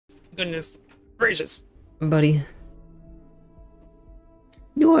Goodness gracious. Buddy.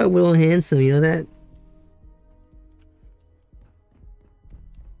 You are a little handsome, you know that?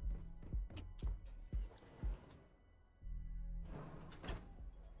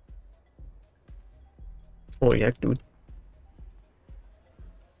 Holy heck, dude.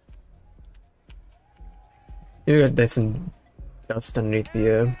 You got that some dust underneath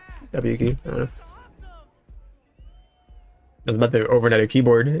the W key. I don't know. I was about to overnight a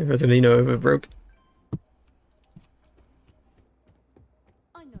keyboard if I was gonna, if it broke.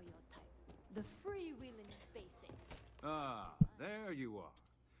 I know your type. The freewheeling spaces. Ah, there you are.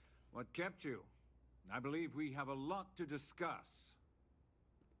 What kept you? I believe we have a lot to discuss.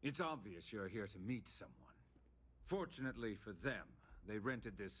 It's obvious you're here to meet someone. Fortunately for them, they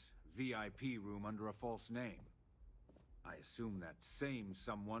rented this VIP room under a false name. I assume that same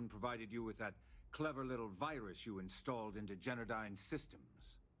someone provided you with that clever little virus you installed into Genodyne's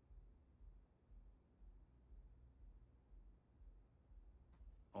systems.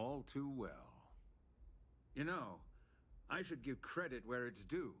 All too well. You know, I should give credit where it's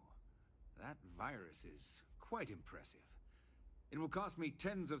due. That virus is quite impressive. It will cost me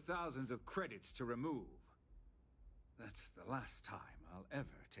tens of thousands of credits to remove. That's the last time I'll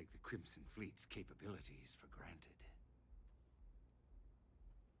ever take the Crimson Fleet's capabilities for granted.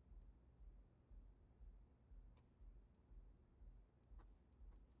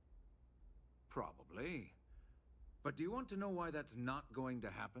 Probably. But do you want to know why that's not going to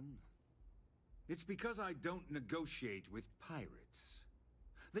happen? It's because I don't negotiate with pirates.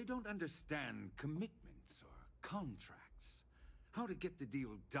 They don't understand commitments or contracts. How to get the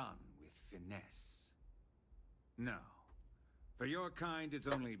deal done with finesse. No. For your kind, it's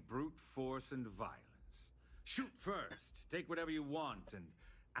only brute force and violence. Shoot first, take whatever you want, and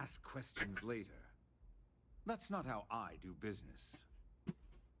ask questions later. That's not how I do business.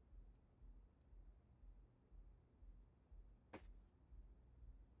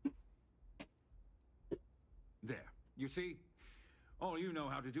 There. You see? All you know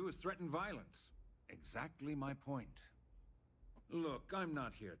how to do is threaten violence. Exactly my point. Look, I'm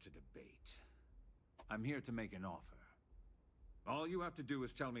not here to debate. I'm here to make an offer. All you have to do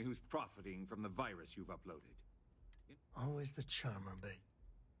is tell me who's profiting from the virus you've uploaded. Always the charmer, bait.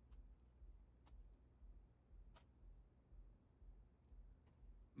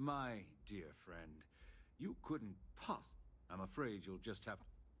 My dear friend, you couldn't I'm afraid you'll just have to...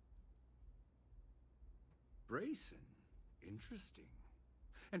 Brayson? Interesting.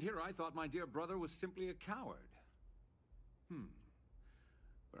 And here I thought my dear brother was simply a coward.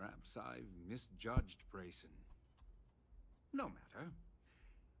 Perhaps I've misjudged Brayson. No matter.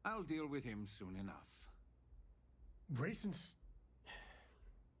 I'll deal with him soon enough. Brayson's...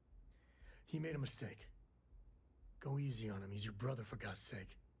 He made a mistake. Go easy on him. He's your brother, for God's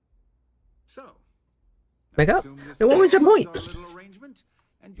sake. So... Make up? assume this Now, what was your point? Our little arrangement,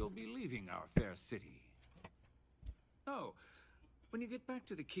 and you'll be leaving our fair city. Oh, when you get back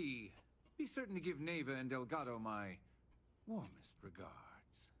to the key, be certain to give Neva and Delgado my warmest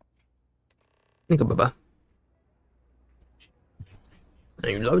regards. Think Baba.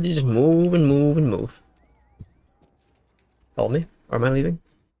 You love to just move and move and move. Follow me? Or am I leaving?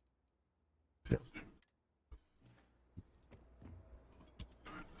 No.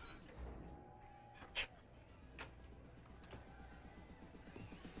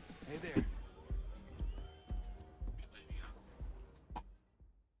 Hey there.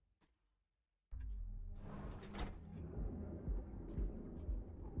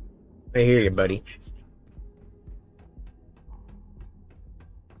 I hear you, buddy.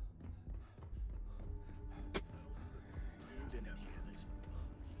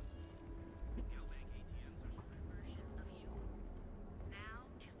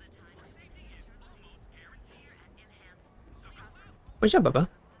 What's up, Bubba?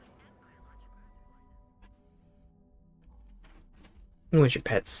 You want your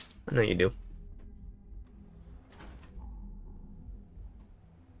pets. I know you do.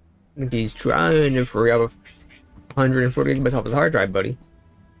 I think he's trying to free up 140 gigabytes off his hard drive, buddy.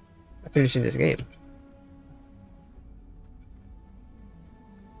 I'm finishing this game.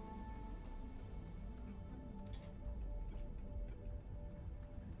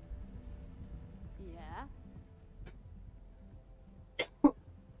 Yeah?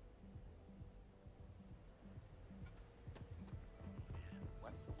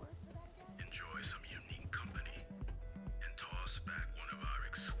 What's the word for that again? Enjoy some unique company and toss back one of our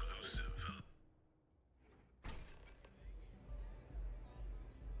exclusive.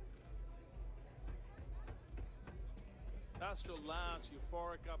 Astral Lounge,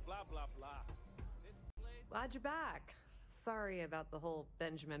 Euphorica, blah blah blah. This place. Glad you're back. Sorry about the whole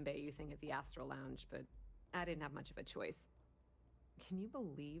Benjamin Bayou thing at the Astral Lounge, but I didn't have much of a choice. Can you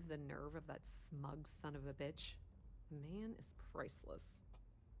believe the nerve of that smug son of a bitch? The man is priceless.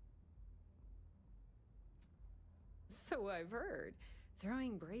 So I've heard.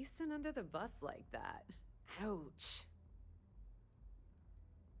 Throwing Brayson under the bus like that. Ouch.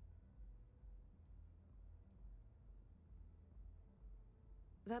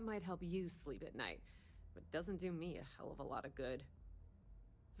 That might help you sleep at night, but doesn't do me a hell of a lot of good.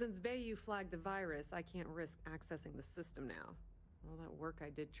 Since Bayou flagged the virus, I can't risk accessing the system now. All that work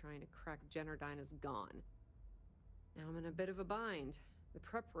I did trying to crack Generdyne is gone. Now I'm in a bit of a bind. The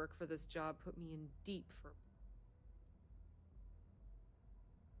prep work for this job put me in deep for...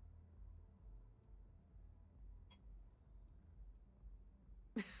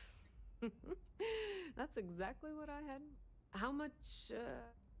 That's exactly what I had. How much,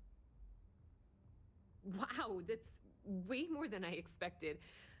 Wow, that's way more than I expected.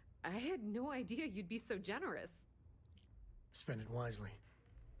 I had no idea you'd be so generous. Spend it wisely.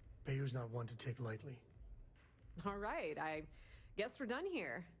 Bayou's not one to take lightly. All right, I guess we're done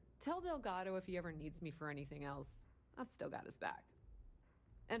here. Tell Delgado if he ever needs me for anything else. I've still got his back.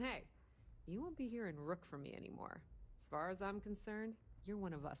 And hey, you won't be hearing Rook from me anymore. As far as I'm concerned, you're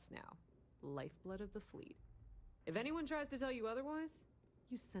one of us now. Lifeblood of the fleet. If anyone tries to tell you otherwise,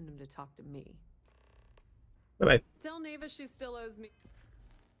 you send them to talk to me. Bye-bye. Tell Neva she still owes me.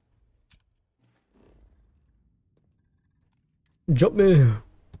 Drop me.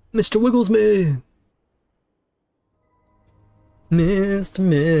 Mr. Wiggles me.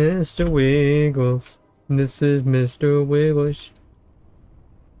 Mr. Wiggles. This is Mr. Wiggles.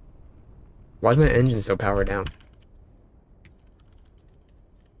 Why's my engine so powered down?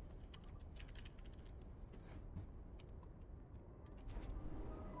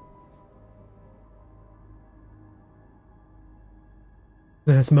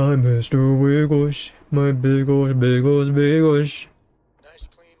 That's my Mr. Wiggles. My Biggles. Nice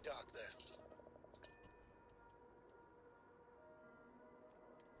clean dock there.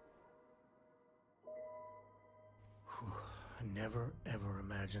 I never ever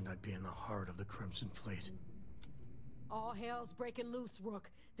imagined I'd be in the heart of the Crimson Fleet. All hell's breaking loose, Rook.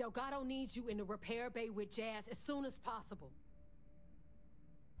 Delgado needs you in the repair bay with Jazz as soon as possible.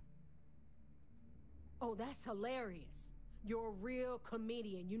 Oh, that's hilarious. You're a real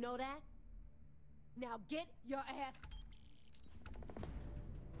comedian, you know that? Now get your ass...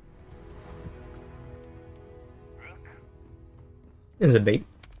 Is it bait?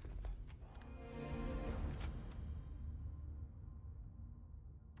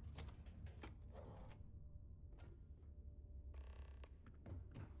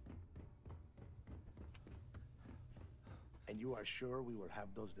 And you are sure we will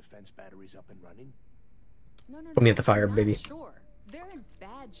have those defense batteries up and running? No, Put me at the fire, I'm not baby. Sure. They're in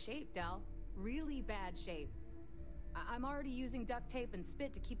bad shape, Del. Really bad shape. I'm already using duct tape and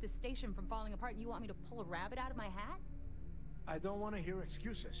spit to keep the station from falling apart, and you want me to pull a rabbit out of my hat? I don't want to hear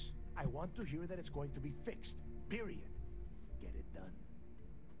excuses. I want to hear that it's going to be fixed. Period. Get it done.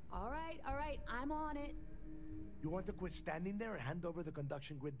 All right, I'm on it. You want to quit standing there and hand over the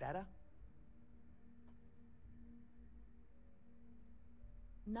conduction grid data?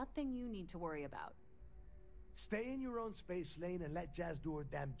 Nothing you need to worry about. Stay in your own space lane and let Jazz do her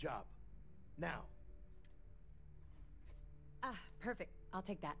damn job. Now. Ah, perfect. I'll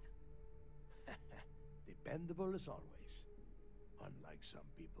take that. Dependable as always. Unlike some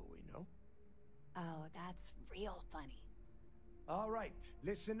people we know. Oh, that's real funny. All right,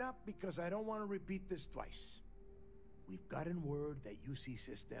 listen up because I don't want to repeat this twice. We've gotten word that UC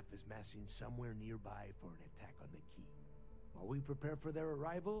Systef is massing somewhere nearby for an attack on the key. While we prepare for their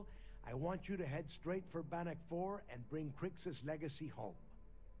arrival, I want you to head straight for Bannock 4 and bring Crix's legacy home.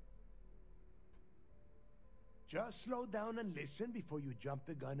 Just slow down and listen before you jump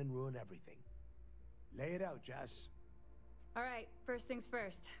the gun and ruin everything. Lay it out, Jazz. All right, first things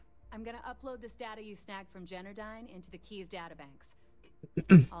first. I'm gonna upload this data you snagged from Generdyne into the Keys databanks.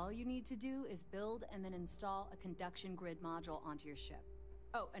 All you need to do is build and then install a conduction grid module onto your ship.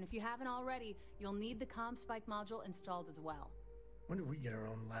 Oh, and if you haven't already, you'll need the comm spike module installed as well. When did we get our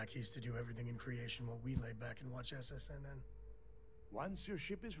own lackeys to do everything in creation while we lay back and watch SSNN? Once your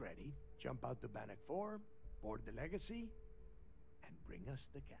ship is ready, jump out to Bannock 4, board the legacy, and bring us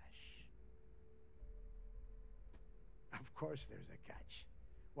the cash. Of course there's a catch.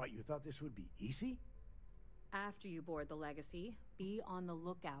 What, you thought this would be easy? After you board the legacy, be on the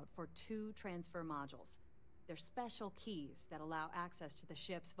lookout for 2 transfer modules. They're special keys that allow access to the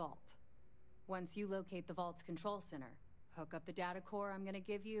ship's vault. Once you locate the vault's control center, hook up the data core I'm gonna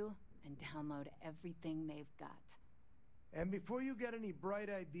give you, and download everything they've got. And before you get any bright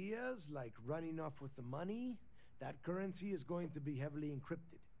ideas, like running off with the money, that currency is going to be heavily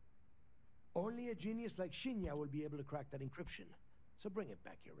encrypted. Only a genius like Shinya will be able to crack that encryption. So bring it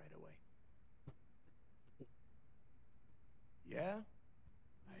back here right away. Yeah?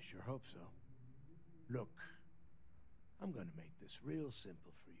 I sure hope so. Look, I'm gonna make this real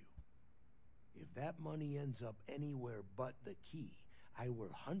simple for you. If that money ends up anywhere but the key, I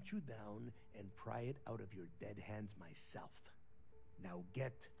will hunt you down and pry it out of your dead hands myself. Now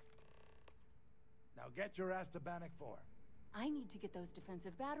get your ass to Bannock 4. I need to get those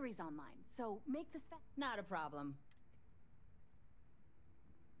defensive batteries online, so make this not a problem.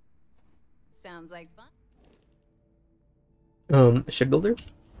 Sounds like fun. Shipbuilder?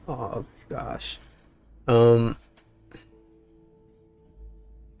 Oh gosh.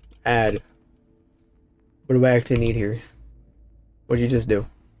 Add. What do I actually need here? What'd you just do?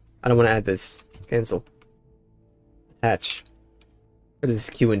 I don't want to add this. Cancel. Attach. What is this?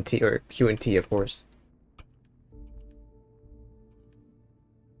 Q and T, or Q and T, of course.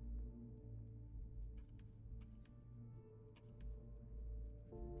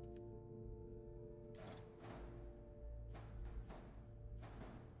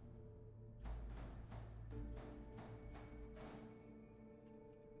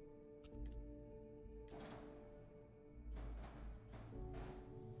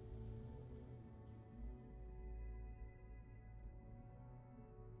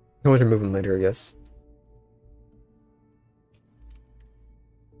 I was removing later, yes.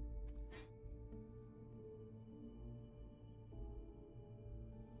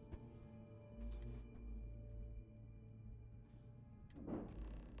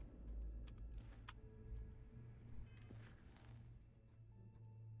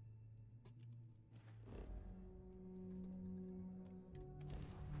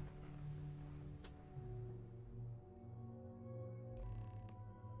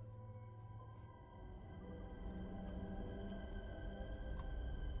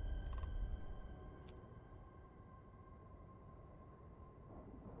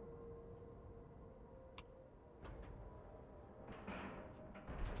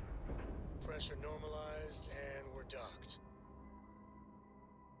 Pressure normalized, and we're docked.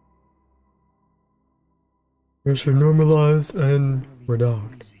 Pressure normalized and we're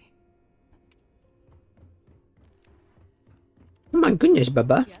docked. Oh my goodness,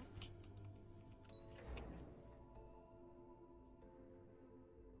 Baba. Yes.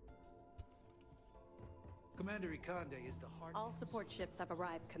 Commander Ikande is the heart. All support ships have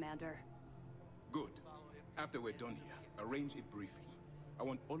arrived, Commander. Good. After we're done here, arrange a briefing. I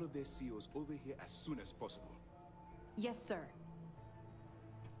want all of their CEOs over here as soon as possible. Yes, sir.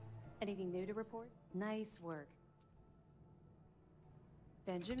 Anything new to report? Nice work.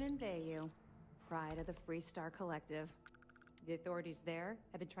 Benjamin Bayou, pride of the Free Star Collective. The authorities there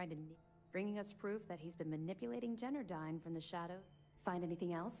have been trying to bringing us proof that he's been manipulating Generdyne from the shadow. Find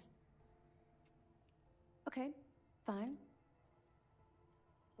anything else? Okay, fine.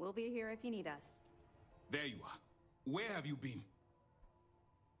 We'll be here if you need us. There you are. Where have you been?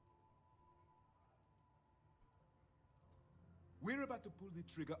 We're about to pull the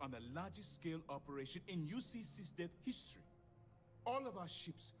trigger on the largest scale operation in UC SysDev history. All of our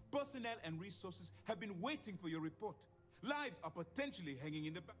ships, personnel, and resources have been waiting for your report. Lives are potentially hanging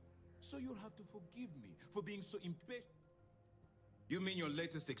in the back. So you'll have to forgive me for being so impatient. You mean your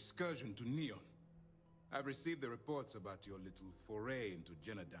latest excursion to Neon? I've received the reports about your little foray into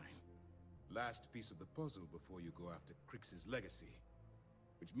Generdyne. Last piece of the puzzle before you go after Crix's legacy.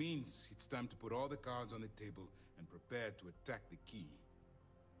 Which means it's time to put all the cards on the table and prepare to attack the key.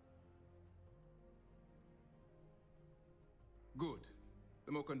 Good.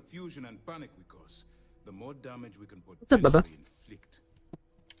 The more confusion and panic we cause, the more damage we can What's up, Baba? potentially inflict.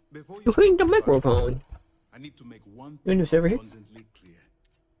 Before You're hitting the start, microphone. I need to make one You want to over here? abundantly clear.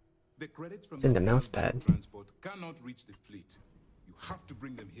 The credits from It's in the mouse Starfield pad. transport cannot reach the fleet. You have to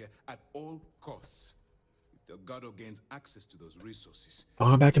bring them here at all costs. If Delgado gains access to those resources,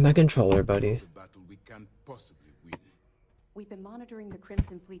 I'll go back to my controller, buddy. the battle we can't possibly win. We've been monitoring the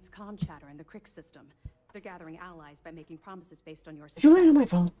Crimson Fleet's comm chatter in the Crick system. They're gathering allies by making promises based on your Did you land on my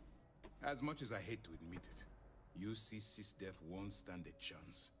success. phone? As much as I hate to admit it, UC SysDev won't stand a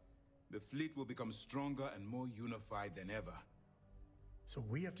chance. The fleet will become stronger and more unified than ever. So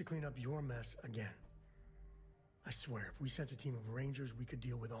we have to clean up your mess again. I swear, if we sent a team of Rangers, we could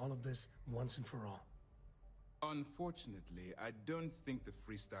deal with all of this once and for all. Unfortunately, I don't think the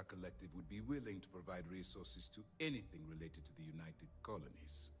Freestar Collective would be willing to provide resources to anything related to the United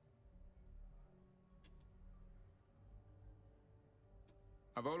Colonies.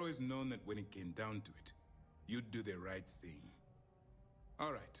 I've always known that when it came down to it, You'd do the right thing.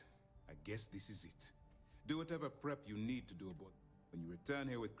 All right, I guess this is it. Do whatever prep you need to do about. When you return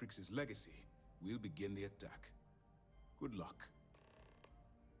here with Crix's legacy, we'll begin the attack. Good luck.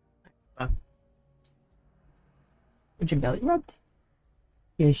 Would your belly rubbed?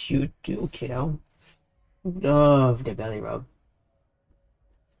 Yes, you do, kiddo. Love the belly rub.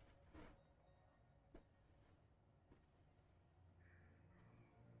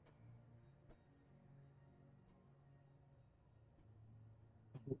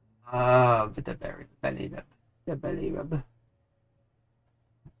 Love the belly rub. The belly rub.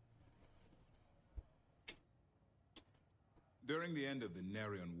 During the end of the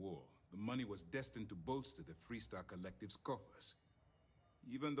Narion War, the money was destined to bolster the Freestar Collective's coffers.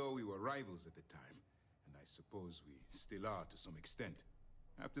 Even though we were rivals at the time, and I suppose we still are to some extent,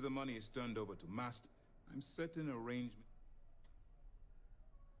 after the money is turned over to Mast, I'm certain arrangement.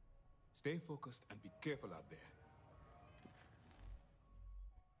 Stay focused and be careful out there.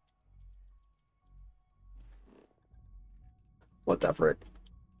 What the frick?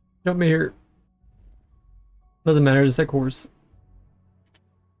 Jump me here. Doesn't matter, just that course.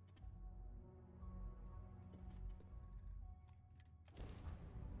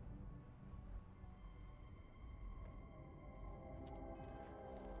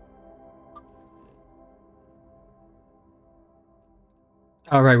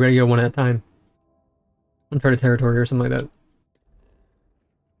 Alright, we're gonna go one at a time. Uncharted territory or something like that.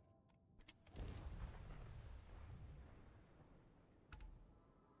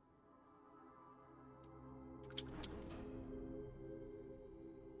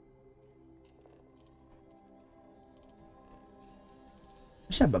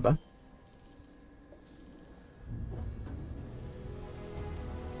 What's up, Bubba?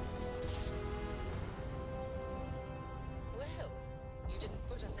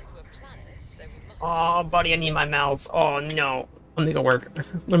 Oh, buddy, I need my mouse. Oh, no. I'm gonna go work.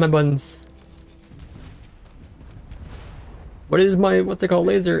 What are my buttons? What is my, what's it called?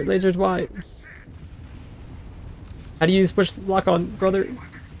 Laser. Laser's wide. How do you push lock on, brother?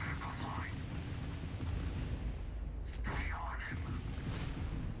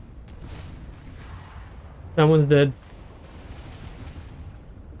 That one's dead.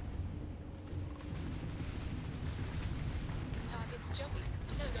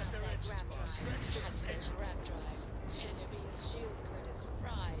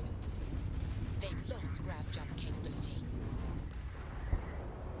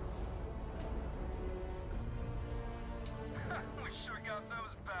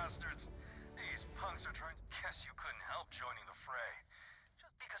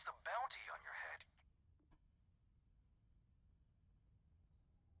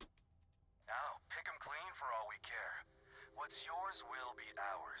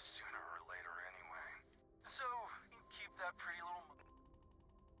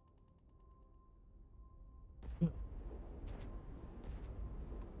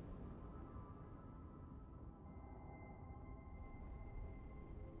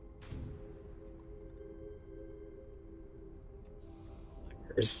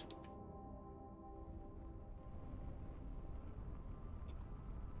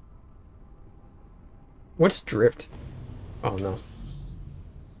 What's drift? Oh no.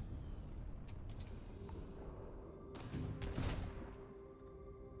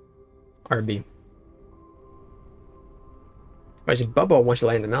 RB. Actually, Bubba wants you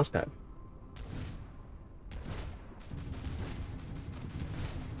to land the mouse pad.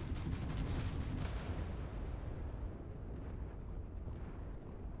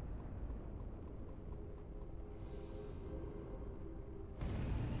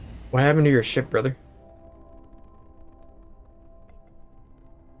 What happened to your ship, brother?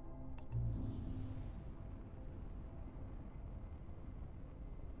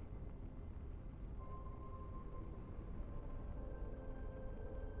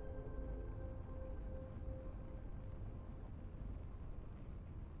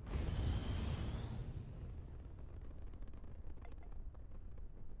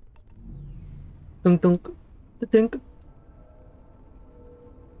 Dunk dunk. Dunk.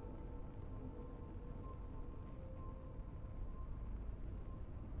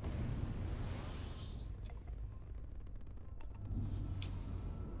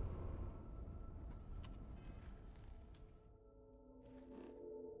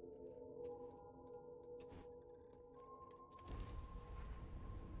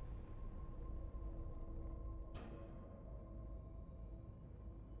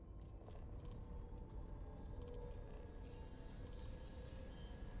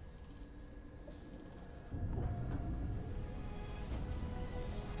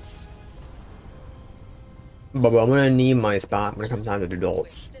 But I'm gonna need my spot when it comes time to do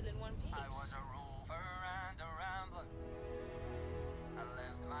dolls. Still in one piece. I was a rover and a rambler. I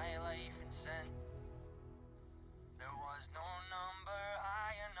lived my life in sin. There was no number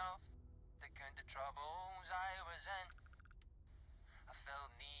high enough to count the troubles I was in. I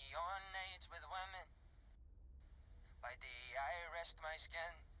filled neon nights with women. By day I rest my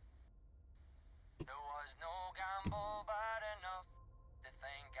skin. There was no gamble bad enough to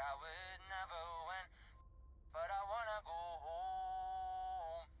think I would never win. But I wanna go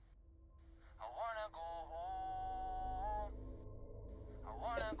home. I wanna go home. I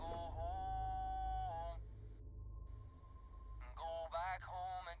wanna go home. And go back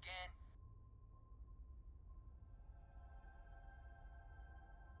home again.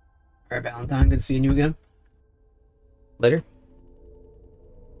 Alright, Valentine, good seeing you again. Later.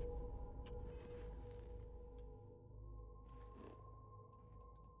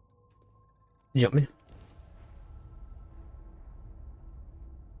 Jump me.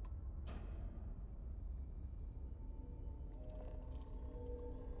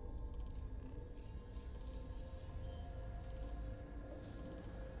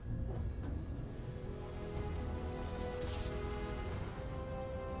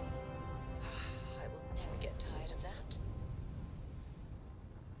 I will never get tired of that.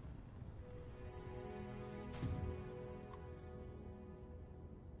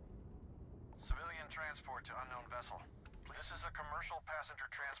 Civilian transport to unknown vessel. This is a commercial passenger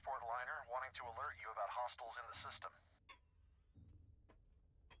transport liner wanting to alert you about hostiles in the system.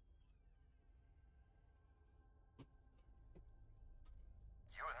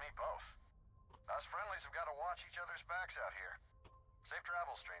 You and me both. Us friendlies have got to watch each other's backs out here. Safe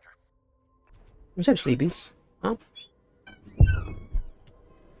travels, stranger. What's up, sleepies? Huh?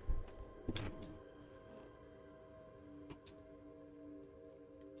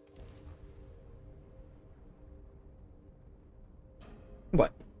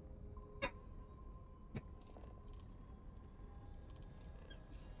 What?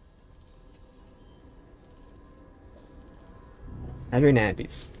 Have your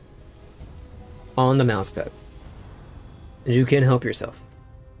nappies on the mouse pad. You can help yourself.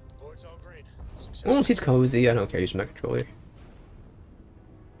 Board's all green. Oh, he's cozy. I don't care using my controller.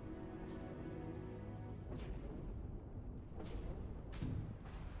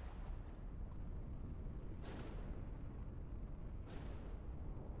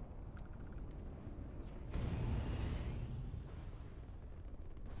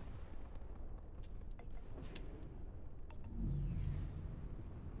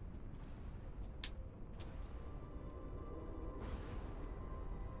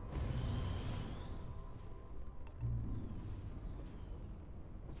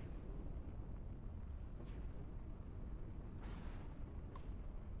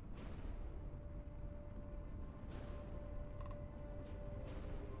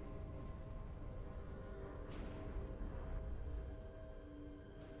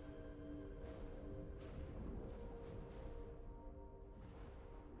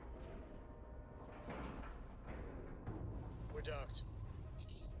 We're docked.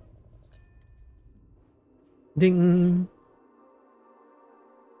 Ding.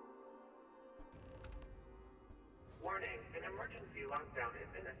 Warning, an emergency lockdown is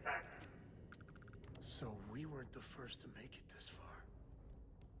in effect. So we weren't the first to make it this far.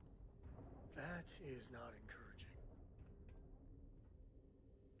 That is not encouraging.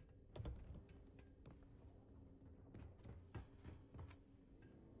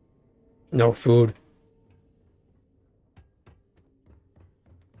 No food.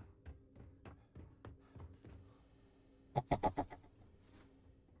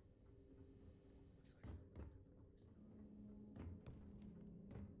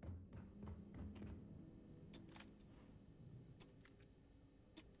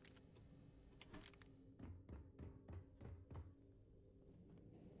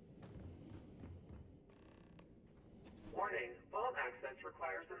 Warning, vault access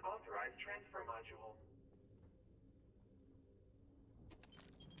requires an authorized transfer module.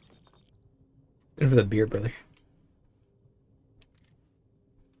 Good for the beer, brother.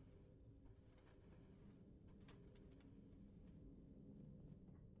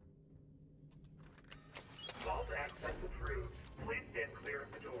 Vault access approved. Please stand clear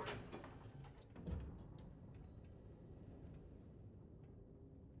of the doors.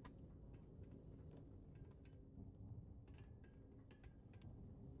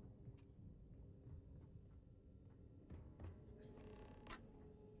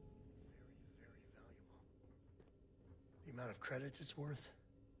 Very, very valuable. The amount of credits it's worth,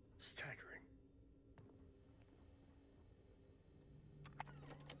 staggering.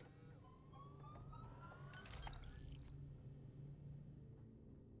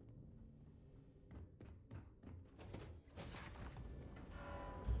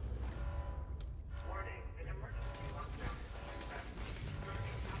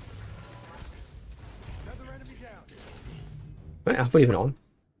 I'll put it on.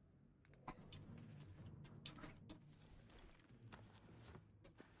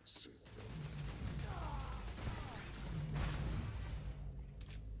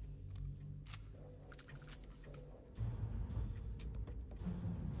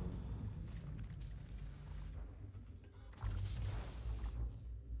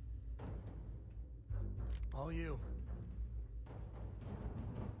 All you.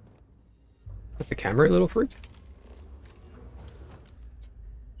 With the camera, little freak.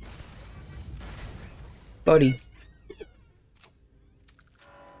 Buddy.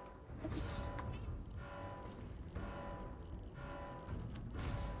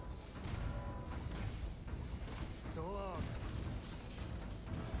 So long.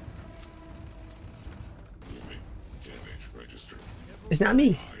 Damage register. It's not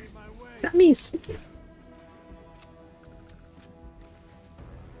me. It's not me.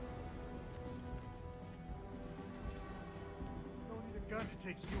 Don't need a gun to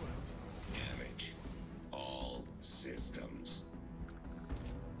take you out. Damage. All systems.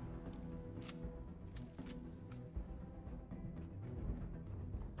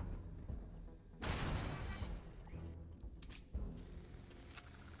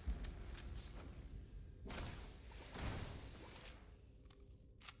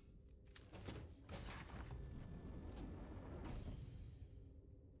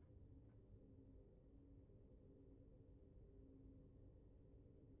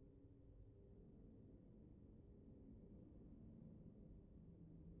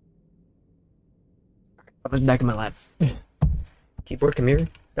 I was back in my lap. Keyboard, come here.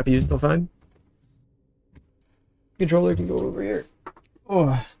 W still fine. Controller can go over here.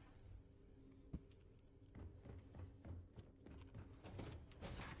 Oh.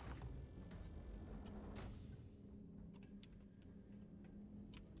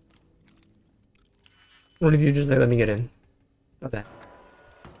 What if you just let me get in? About that.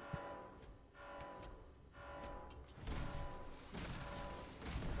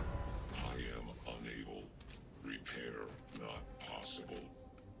 I am unable. Repair not possible.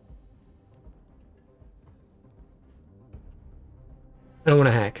 I don't want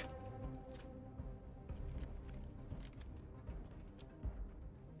to hack.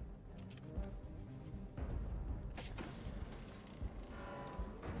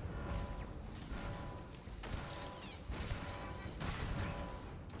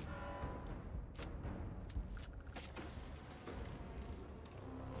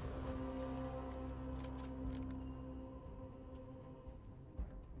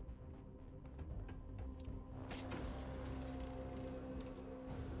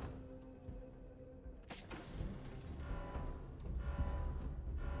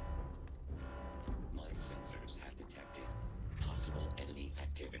 My sensors have detected possible enemy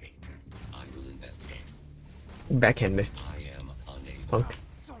activity. I will investigate. Backhand me. I am unable. Punk.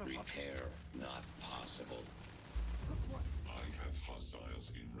 Repair not possible. I have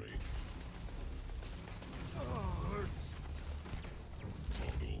hostiles in range. Oh, hurts.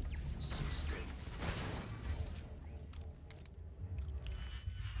 Toggle system.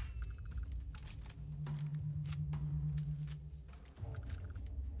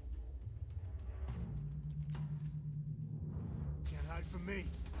 Can't hide from me.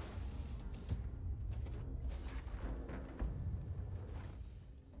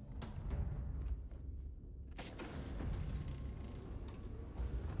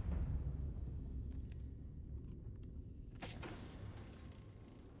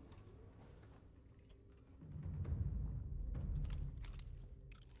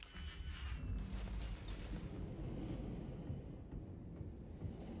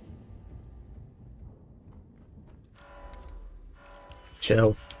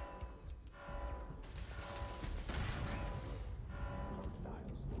 Chill.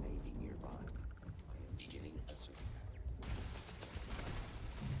 Hostiles may be nearby. I am beginning a search.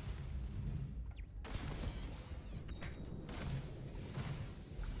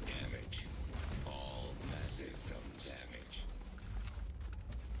 Damage. All systems damage.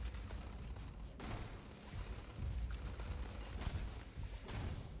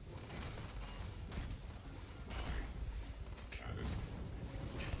 Cat is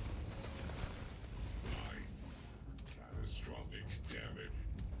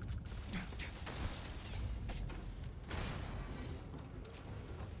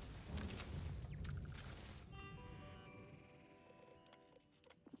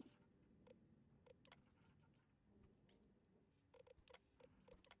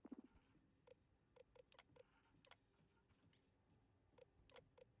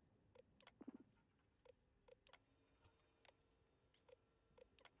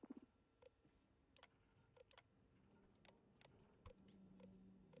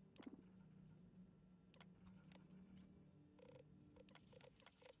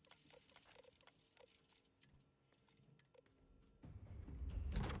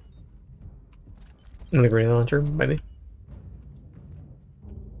And the grenade launcher, maybe.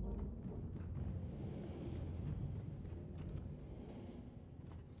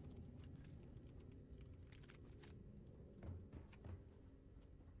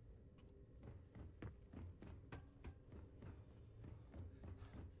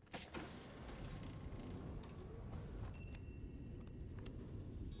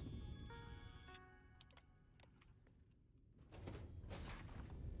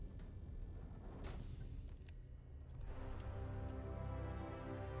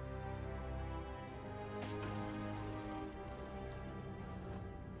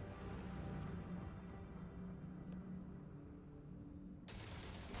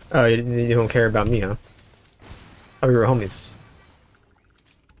 Oh, you don't care about me, huh? Oh, we were homies.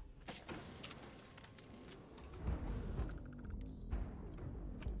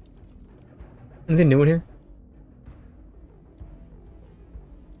 Anything new in here?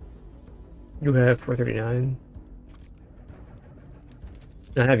 You have 439.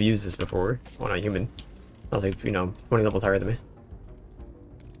 I have used this before on a human. I was like, 20 levels higher than me.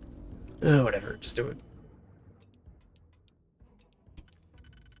 Oh, whatever, just do it.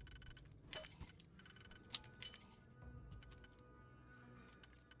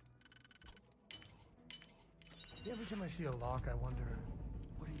 Every time I see a lock, I wonder,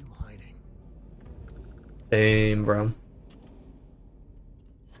 what are you hiding? Same, bro. You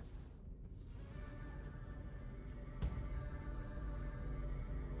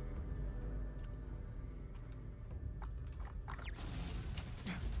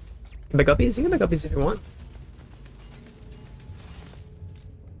can pick uppies? You can pick uppies if you want.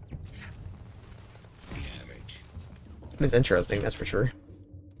 It's interesting, that's for sure.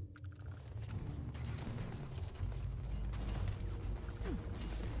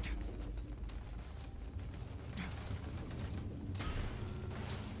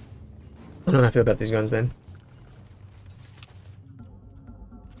 I don't know how I feel about these guns, man.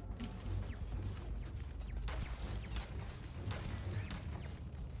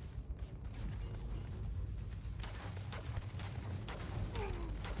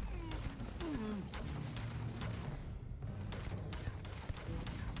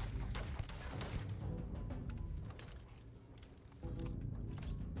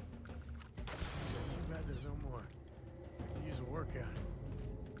 Too bad there's no more. Could use a workout.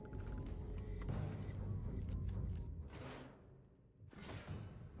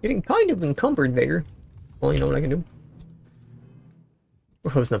 Getting kind of encumbered there. Well, you know what I can do.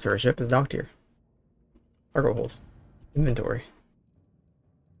 We're close enough to our ship. It's docked here. Cargo hold. Inventory.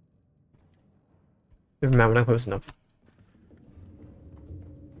 Never mind, we're not close enough.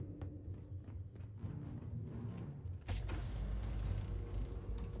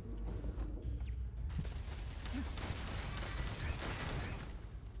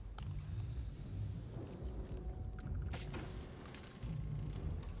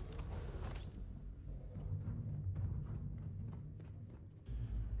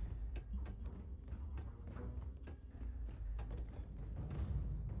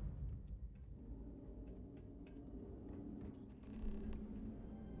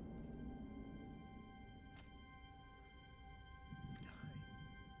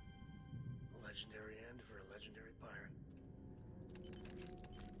 Legendary end for a legendary pirate.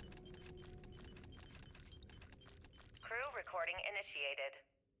 Crew recording initiated.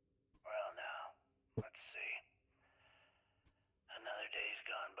 Well, now, let's see. Another day's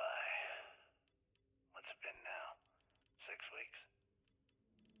gone by. What's it been now? 6 weeks?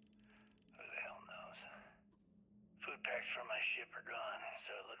 Who the hell knows? Food packs from my ship are gone,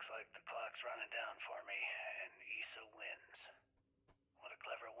 so it looks like the clock's running down for me, and Issa wins. What a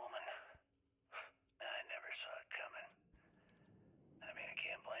clever woman. I never saw it coming. I mean, I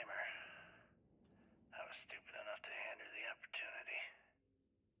can't blame her. I was stupid enough to hand her the opportunity.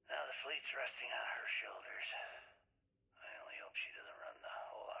 Now the fleet's resting on her shoulders. I only hope she doesn't run the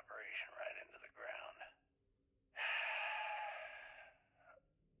whole operation right into the ground.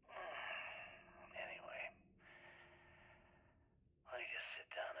 Anyway, let me just sit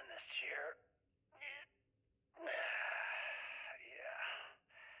down in this chair. Yeah.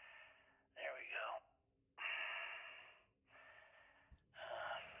 There we go.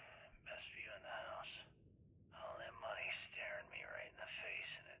 Best view in the house. All that money staring me right in the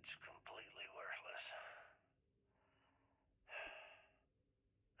face, and it's completely worthless.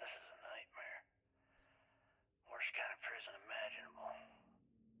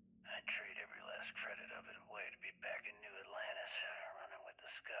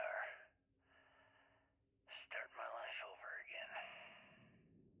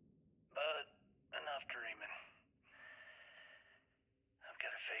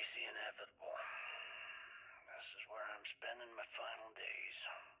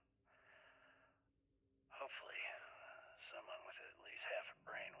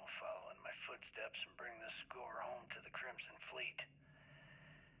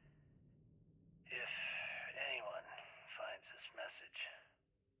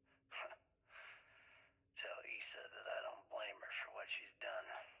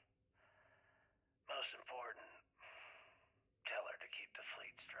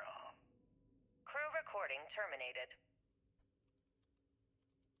 terminated.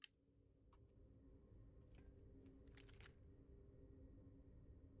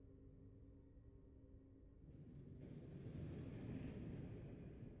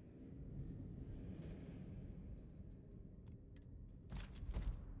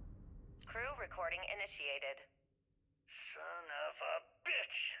 Crew recording initiated. Son of a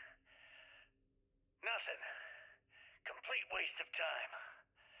bitch! Nothing. Complete waste of time.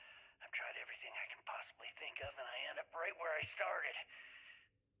 I've tried everything I can possibly think of, and I end up right where I started.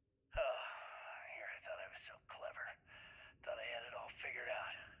 Oh, here I thought I was so clever. Thought I had it all figured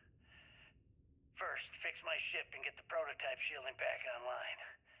out. First, fix my ship and get the prototype shielding back online.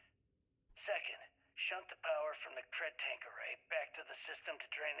 Second, shunt the power from the cred tank array back to the system to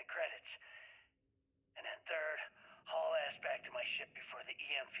drain the credits. And then third, haul ass back to my ship before the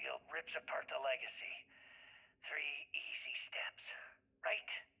EM field rips apart the legacy. 3 easy steps,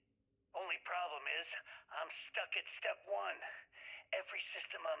 right? Only problem is, I'm stuck at step 1. Every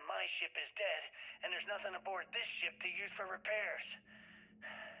system on my ship is dead, and there's nothing aboard this ship to use for repairs.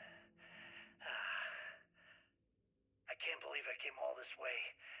 I can't believe I came all this way,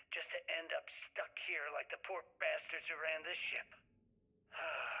 just to end up stuck here like the poor bastards who ran this ship.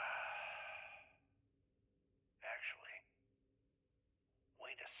 Actually,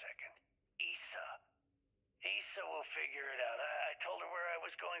 wait a second. Issa will figure it out. I told her where I was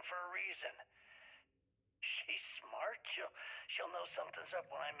going for a reason. She's smart. She'll know something's up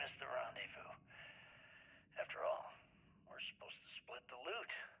when I miss the rendezvous. After all, we're supposed to split the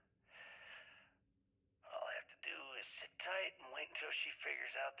loot. All I have to do is sit tight and wait until she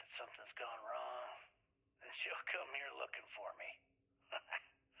figures out that something's gone wrong. Then she'll come here looking for me.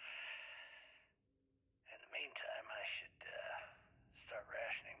 In the meantime, I should start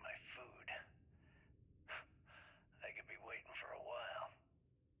rationing my food. I could be waiting for a while.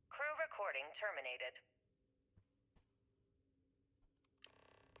 Crew recording terminated.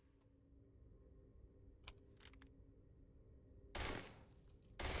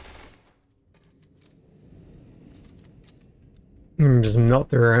 Just melt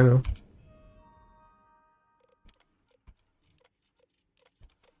their ammo.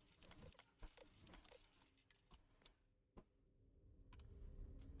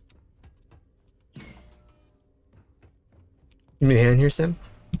 Give me a hand here, Sam.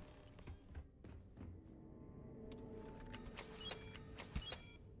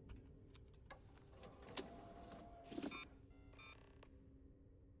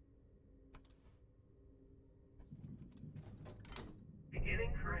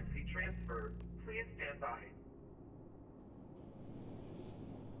 Beginning currency transfer. Please stand by.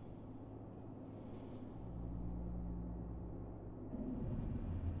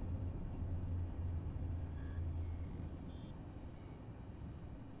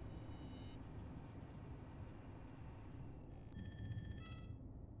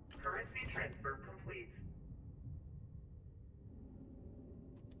 Currency transfer complete.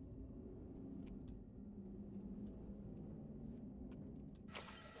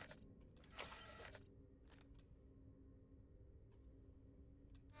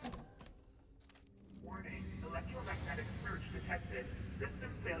 Warning, electromagnetic surge detected.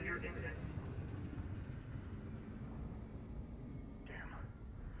 System failure imminent. Damn.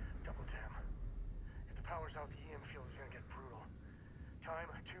 Double damn. If the power's out, the EM field is gonna get brutal. Time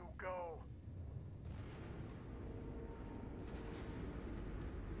to go.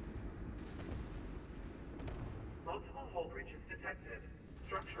 Multiple hull breaches detected.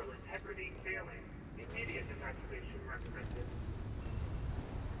 Structural integrity failing. Immediate evacuation recommended.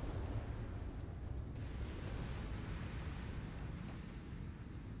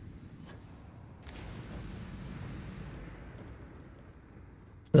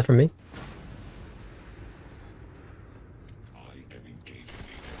 Is that for me? I am engaging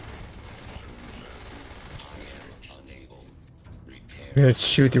Unable. Repair. I'm gonna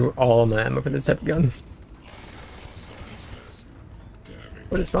shoot through all my ammo for this type of gun.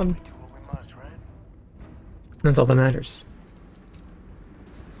 But it's fun. That's all that matters.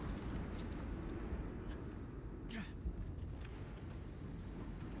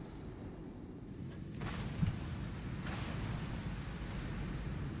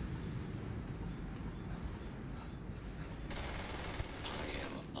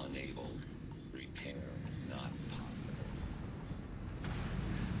 Unable. Repair not possible.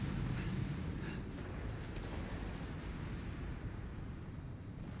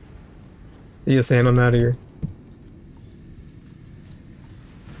 See you, Sam. I'm out of here.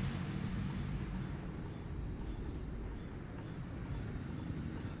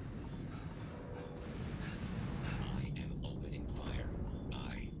 I am opening fire.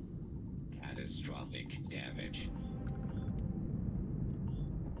 Catastrophic damage.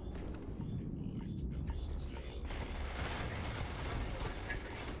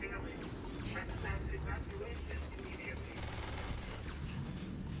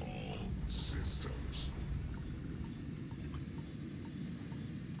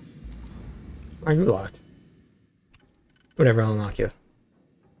 Are you locked? Whatever, I'll unlock you.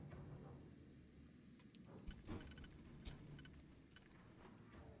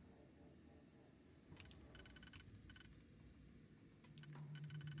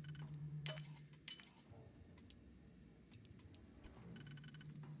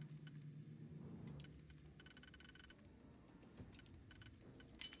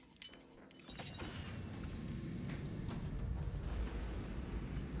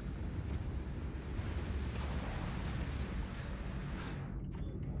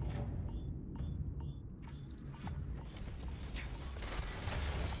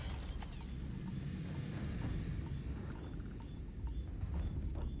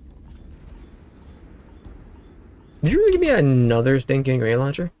 Did you really give me another stinking grenade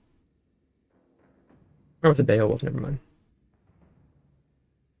launcher? Oh, it's a Beowulf, never mind.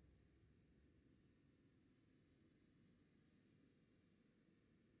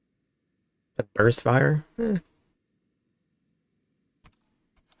 It's a burst fire? Eh.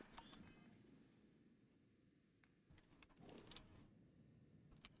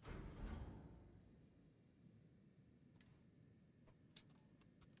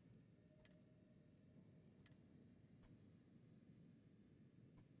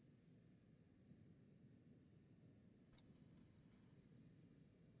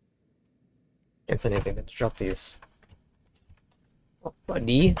 Can't say anything, let's drop these. Oh,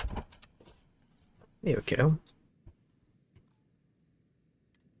 buddy. There you go.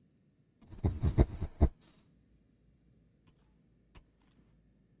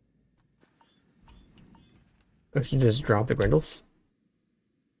 I should just drop the grindles.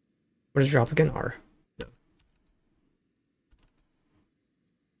 What does drop again? R. No.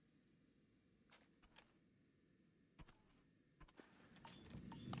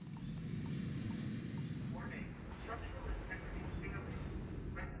 Warning. Structural integrity failing.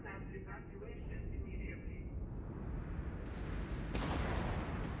 Recommend evacuation immediately.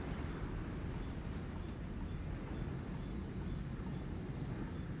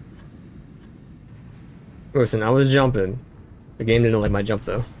 Listen, I was jumping. The game didn't like my jump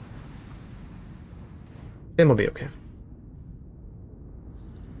though. Then we'll be okay.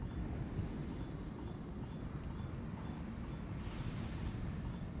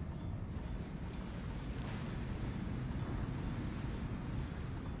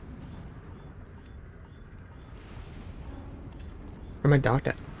 Where am I docked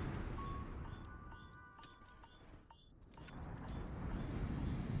at?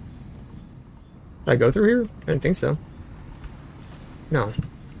 Did I go through here? I didn't think so. No.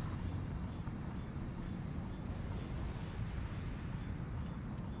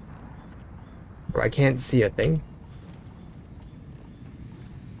 Bro, I can't see a thing.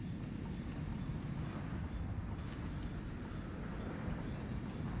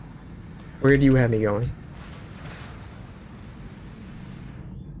 Where do you have me going?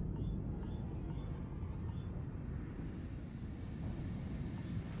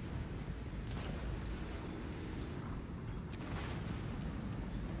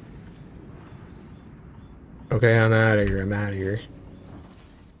 Okay, I'm out of here. I'm out of here.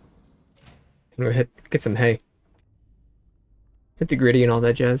 I'm gonna get some hay. Hit the gritty and all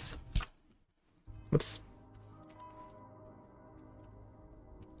that jazz. Whoops.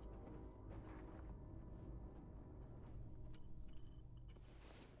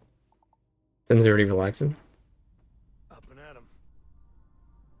 Sim's already relaxing. Up and at 'em.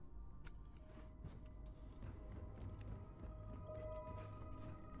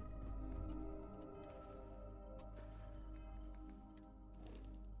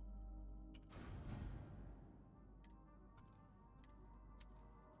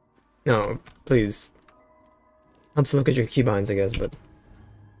 No, please. I'm to look at your keybinds, I guess, but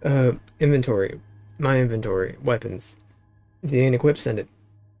inventory. My inventory. Weapons. If you ain't equipped, send it.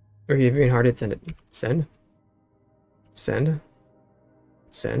 Or if you ain't hearted, send it. Send. Send.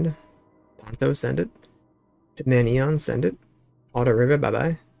 Send. Ponto, send it. Hitman Eon, send it. Auto River,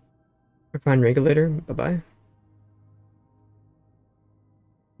 bye-bye. Refine Regulator, bye-bye.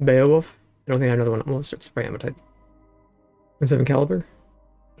 Beowulf. I don't think I have another one. We'll start spray ammo type. 7 caliber.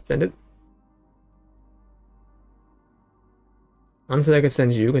 Send it. Honestly, I could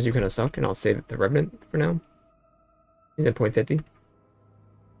send you because you kind of suck, and I'll save the Revenant for now. He's at .50.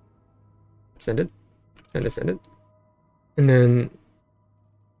 Send it. Send it, send it. And then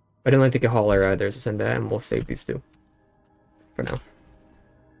I didn't like the Hauler either, so send that, and we'll save these two for now.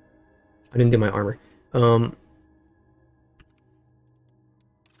 I didn't do my armor.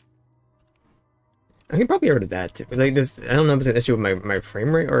 I can probably get rid of that too. Like this, I don't know if it's an issue with my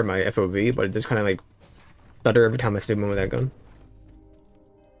frame rate or my FOV, but it just kind of like stutter every time I shoot one with that gun.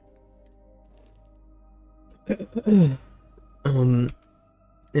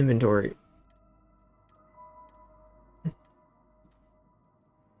 Inventory.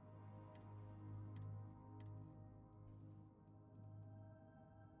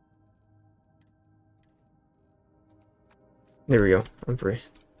 There we go. I'm free.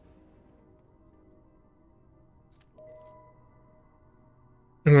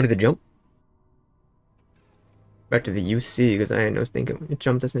 I'm going to the jump. Back to the UC, because I was thinking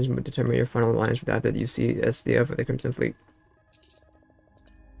jump destination would determine your final alliance with either the UC, SDF, or the Crimson Fleet.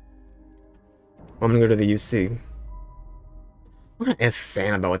 Well, I'm gonna go to the UC. I'm gonna ask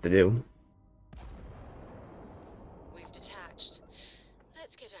Sam about what to do. We've detached.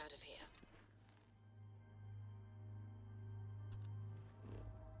 Let's get out of here.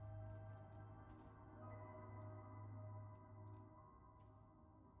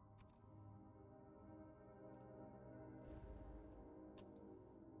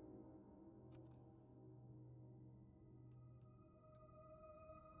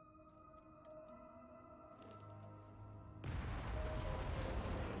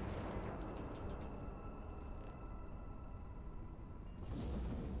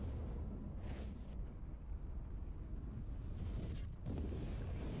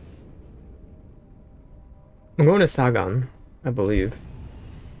 I'm going to Sagan, I believe.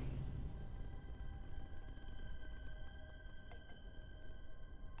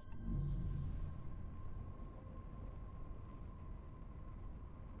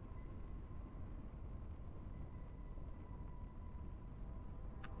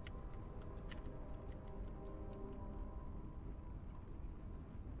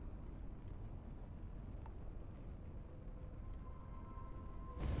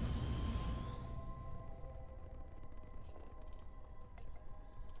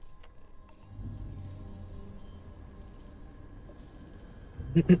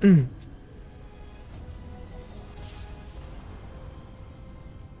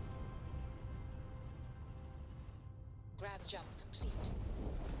 Grab jump complete.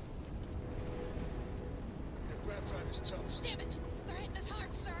 Your grab drive is toast. Damn it! They're hitting us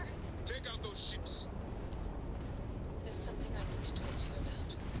hard, sir! Take out those ships. There's something I need to talk to you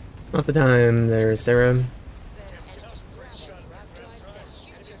about. Not the time there, Sarah. Then enemies grab drives to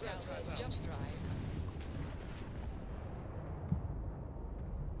huge about jump drive.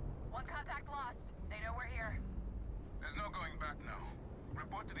 One contact lost. They know we're here. There's no going back now.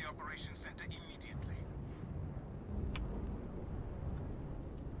 Report to the operations center immediately.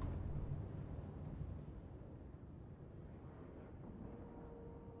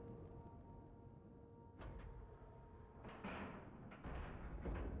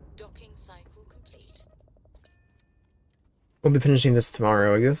 Docking cycle complete. We'll be finishing this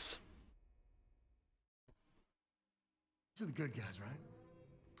tomorrow, I guess. These are the good guys, right?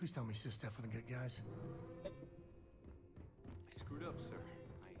 Please tell me Sistef are the good guys. I screwed up, sir.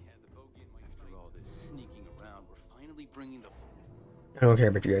 I had the bogey in my sights. After all this sneaking around, we're finally bringing the... I don't care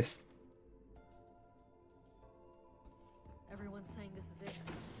about you guys. Everyone's saying this is it.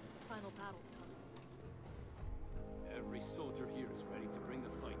 The final battle's coming. Every soldier here is ready to bring the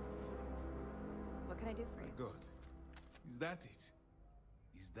fight to the front. What can I do for you? Good. Is that it?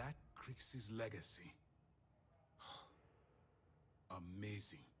 Is that Crix's legacy?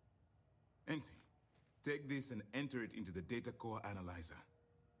 Amazing. Ensign, take this and enter it into the data core analyzer.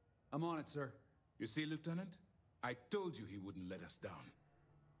 I'm on it, sir. You see, Lieutenant? I told you he wouldn't let us down.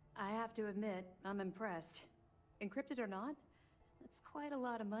 I have to admit, I'm impressed. Encrypted or not, that's quite a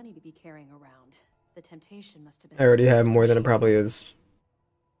lot of money to be carrying around. The temptation must have been... I already have more than it probably is.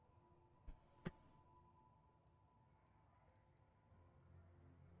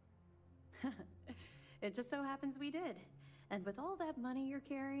 It just so happens we did. And with all that money you're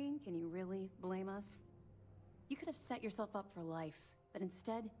carrying, can you really blame us? You could have set yourself up for life, but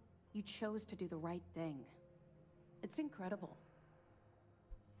instead, you chose to do the right thing. It's incredible.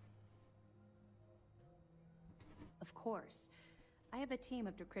 Of course, I have a team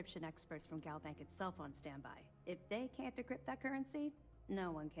of decryption experts from Galbank itself on standby. If they can't decrypt that currency,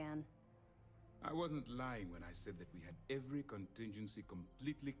 no one can. I wasn't lying when I said that we had every contingency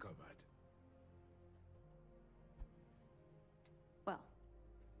completely covered. Well,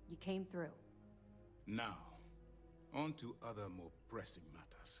 you came through. Now, on to other more pressing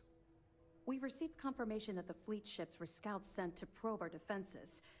matters. We received confirmation that the fleet ships were scouts sent to probe our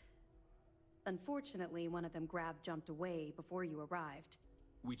defenses. Unfortunately, one of them jumped away before you arrived.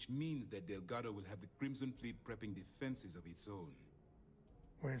 Which means that Delgado will have the Crimson Fleet prepping defenses of its own.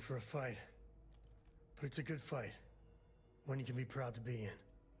 We're in for a fight. But it's a good fight. One you can be proud to be in.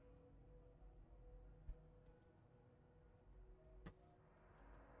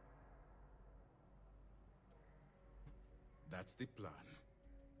 That's the plan.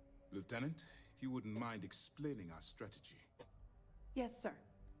 Lieutenant, if you wouldn't mind explaining our strategy. Yes, sir.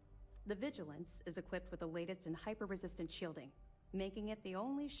 The Vigilance is equipped with the latest in hyper-resistant shielding, making it the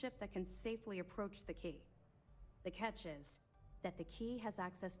only ship that can safely approach the key. The catch is that the key has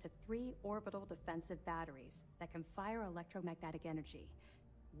access to 3 orbital defensive batteries that can fire electromagnetic energy.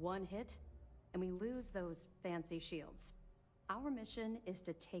 One hit, and we lose those fancy shields. Our mission is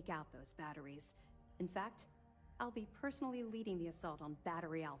to take out those batteries. In fact, I'll be personally leading the assault on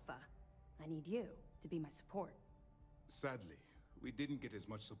Battery Alpha. I need you to be my support. Sadly, we didn't get as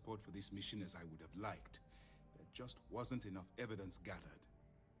much support for this mission as I would have liked. There just wasn't enough evidence gathered.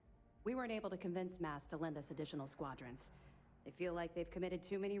 We weren't able to convince MAS to lend us additional squadrons. They feel like they've committed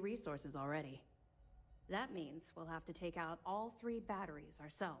too many resources already. That means we'll have to take out all 3 batteries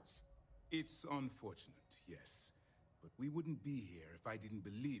ourselves. It's unfortunate, yes. But we wouldn't be here if I didn't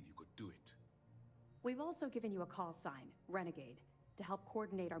believe you could do it. We've also given you a call sign, Renegade, to help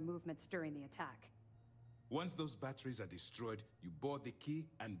coordinate our movements during the attack. Once those batteries are destroyed, you board the key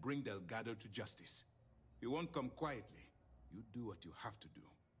and bring Delgado to justice. If you won't come quietly, you do what you have to do.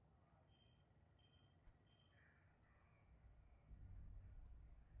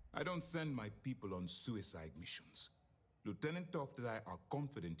 I don't send my people on suicide missions. Lieutenant Toft and I are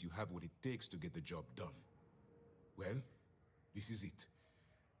confident you have what it takes to get the job done. Well, this is it.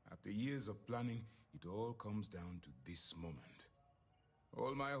 After years of planning, it all comes down to this moment.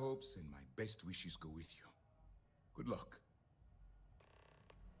 All my hopes and my best wishes go with you. Good luck.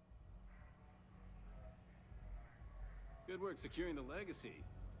 Good work securing the legacy.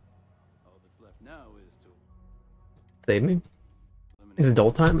 All that's left now is to Save me. It's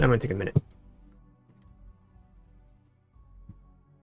adult time. I'm gonna take a minute.